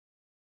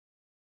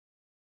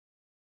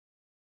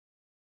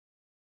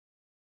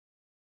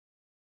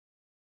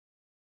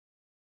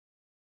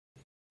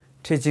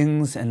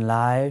teachings and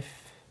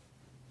life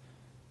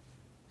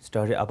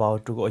story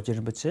about Tulku Urgyen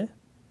and Rinpoche,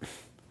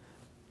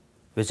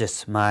 which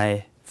is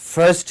my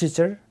first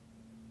teacher.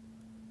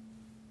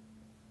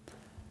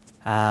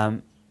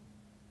 I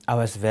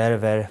was very,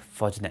 very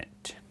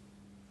fortunate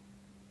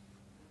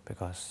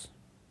because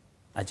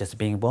I just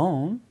being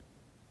born,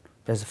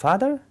 there's a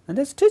father and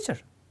there's a teacher.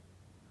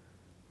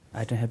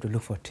 I don't have to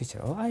look for a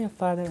teacher. Oh, I have a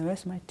father,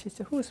 where's my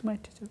teacher? Who is my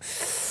teacher?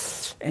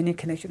 Any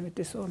connection with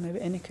this, or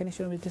maybe any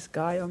connection with this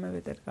guy, or maybe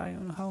that guy.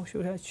 How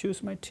should I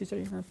choose my teacher?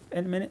 You know,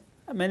 and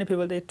many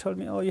people, they told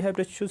me, oh, you have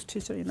to choose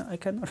teacher. You know, I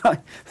cannot.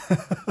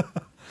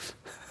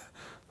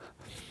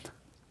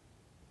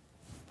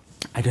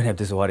 I don't have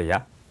this worry,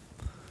 yeah.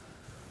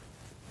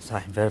 So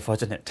I'm very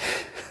fortunate.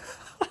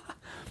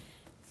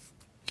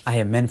 I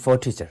have meant for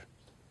teacher.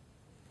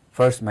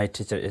 First, my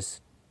teacher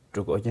is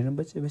Tulku Urgyen and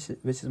Rinpoche,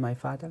 which is my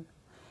father.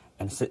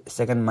 And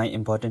second, my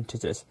important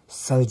teacher is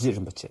Salji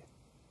Rinpoche.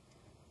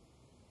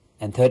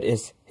 And third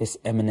is His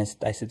Eminence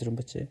Daisy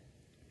Rinpoche.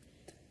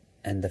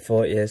 And the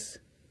fourth is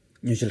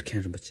Nyushil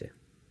Khen Rinpoche.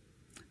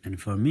 And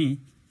for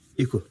me,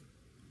 equal.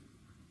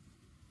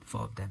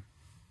 Four of them.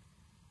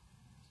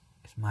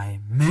 It's my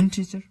main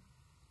teacher.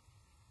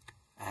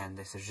 And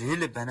this is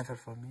really benefit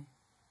for me.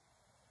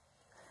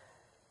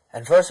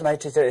 And first, my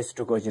teacher is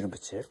Tulku Urgyen and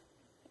Rinpoche.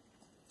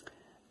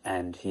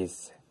 And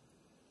he's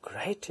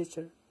great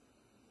teacher,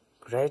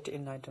 great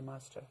enlightened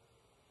master.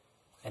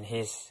 And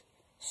he's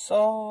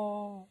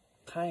so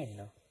kind, you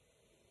know.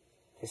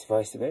 His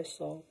voice is very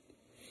soft.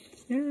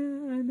 Yeah,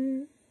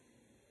 Ane.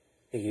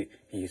 He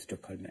used to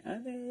call me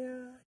Ane,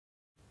 yeah.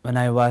 When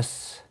I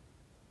was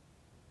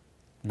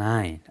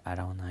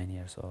around 9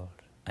 years old,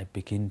 I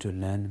began to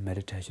learn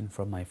meditation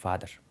from my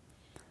father.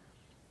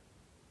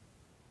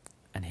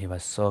 And he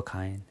was so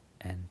kind,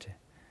 and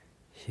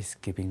he's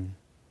giving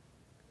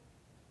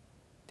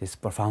these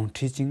profound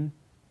teachings.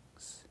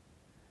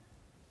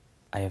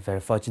 I am very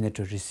fortunate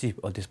to receive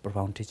all these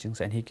profound teachings,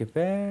 and he gave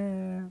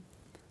very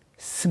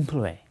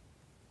simple way,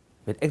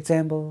 with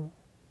example,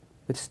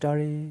 with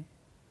story.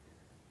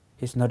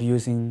 He's not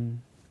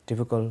using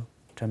difficult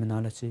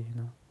terminology, you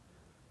know.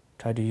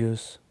 Try to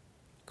use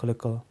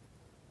colloquial,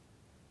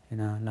 you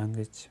know,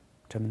 language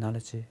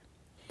terminology,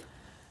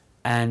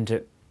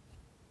 and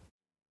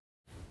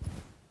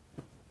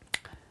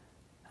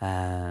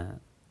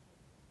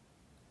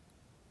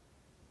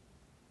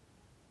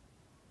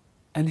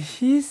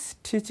his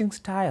teaching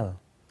style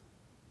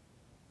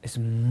is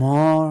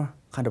more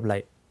kind of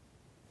like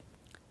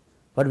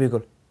what we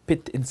call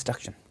pith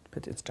instruction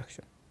at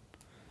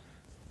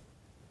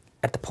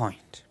the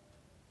point,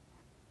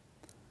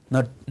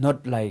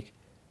 not like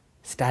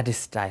study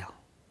style,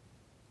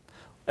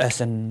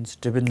 essence,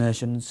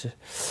 definitions,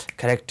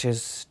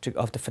 characteristic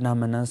of the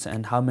phenomena,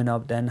 and how many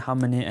of them, how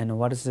many, and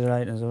what is the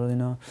right, and so, you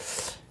know,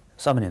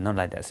 so many, not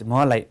like that. It's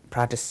more like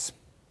practice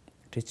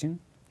teaching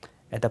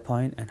at the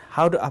point, and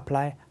how to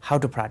apply, how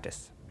to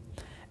practice.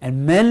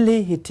 And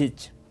mainly he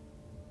teach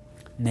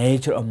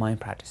nature of mind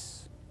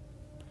practice,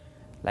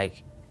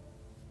 like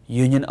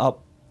union of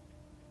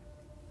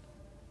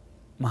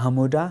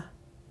Mahamudra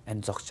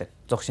and Dzogchen.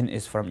 Dzogchen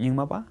is from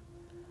Nyingmapa,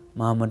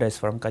 Mahamudra is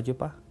from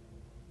Kajupa.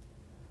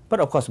 But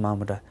of course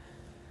Mahamudra,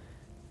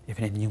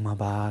 even in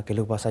Nyingmapa,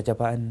 Gelugpa,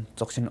 Sajapa, and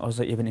Dzogchen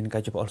also, even in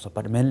Kajupa also,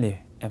 but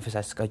mainly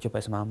emphasize Kajupa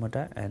is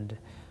Mahamudra, and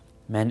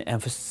main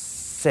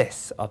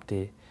emphasis of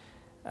the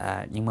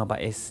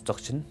Nyingmapa is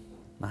Dzogchen,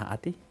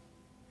 Mahaati.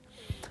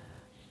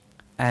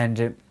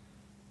 And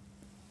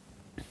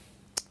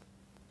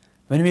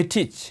when he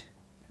teach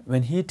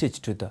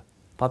to the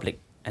public,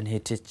 and he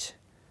teach,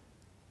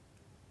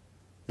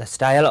 the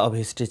style of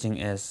his teaching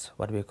is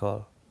what we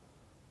call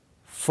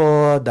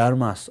 4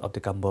 dharmas of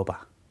the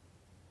Kambopa.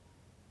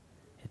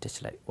 He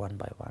teach like one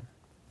by one.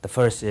 The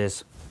first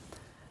is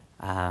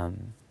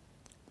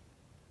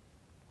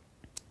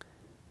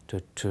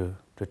to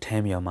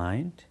tame your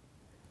mind,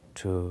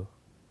 to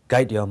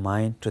guide your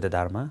mind to the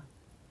Dharma,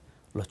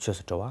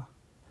 Lochosotowa.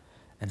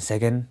 And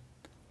second,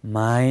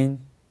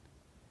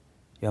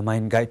 your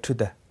mind guide to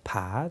the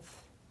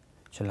path,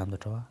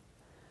 Cholamdotowa.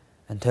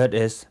 And third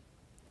is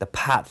the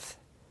path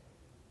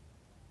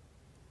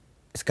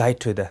is guide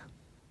to the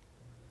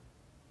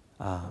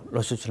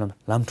Lochocholam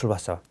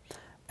Lamtruvasa.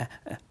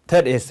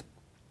 Third is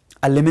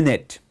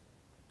eliminate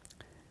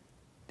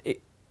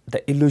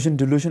the illusion,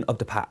 delusion of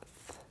the path.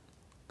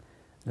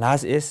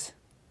 Last is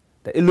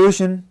the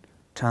illusion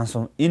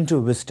transform into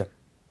wisdom.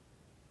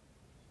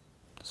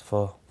 That's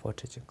four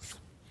teachings.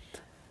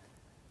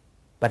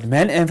 But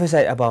men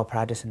emphasize about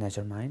practice in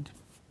natural mind.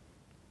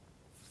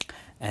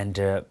 And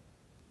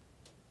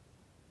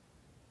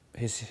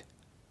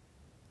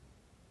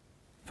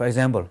for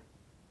example,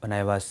 when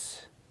I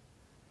was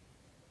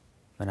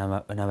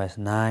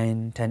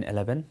 9, 10,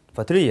 11,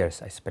 for 3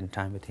 years I spent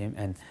time with him,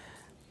 and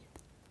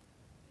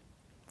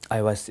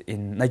I was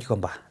in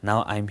Najukomba.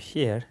 Now I'm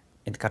here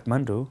in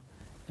Kathmandu,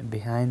 and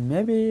behind,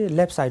 maybe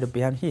left side of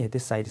behind here,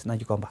 this side is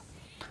Najukomba.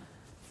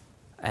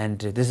 And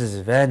this is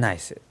very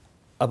nice.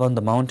 Up on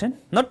the mountain,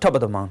 not top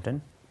of the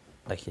mountain,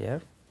 like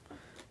here.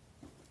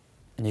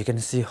 And you can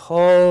see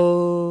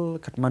whole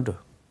Kathmandu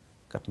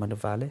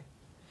Valley.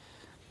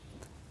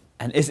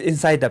 And it's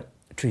inside the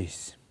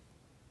trees.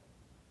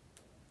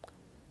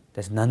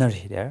 There's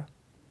nunnery there,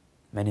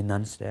 many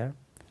nuns there.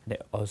 They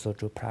also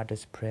do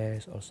practice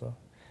prayers also.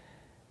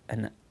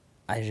 And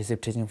I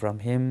received teaching from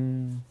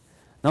him.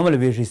 Normally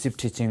we receive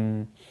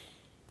teaching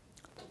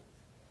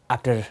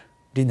after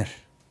dinner.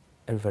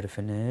 Everybody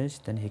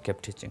finished, then he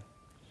kept teaching.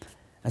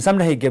 And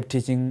sometimes he gave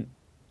teaching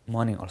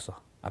morning also,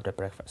 after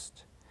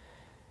breakfast.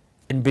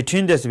 In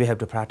between this, we have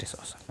to practice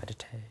also,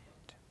 meditate.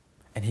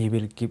 And he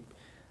will give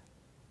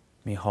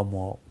me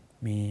homework,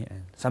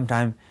 and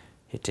sometimes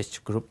he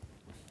teach group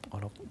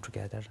all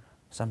together.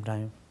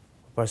 Sometimes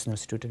personal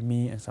student,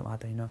 me and some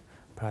other,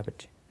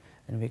 private.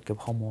 And we give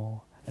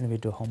homework, and we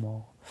do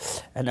homework.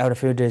 And after a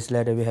few days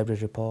later, we have to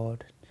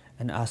report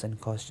and ask any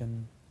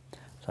question.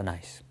 So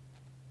nice.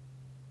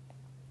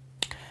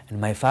 And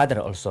my father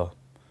also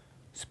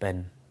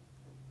spent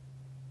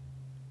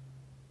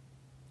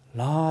a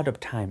lot of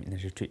time in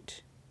the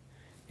retreat,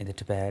 in the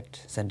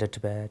Tibet, Central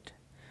Tibet,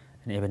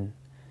 and even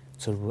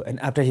Tulku. And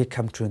after he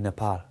come to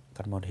Nepal,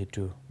 Kathmandu, he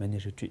do many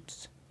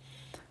retreats.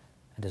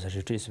 And this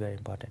retreat is very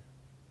important.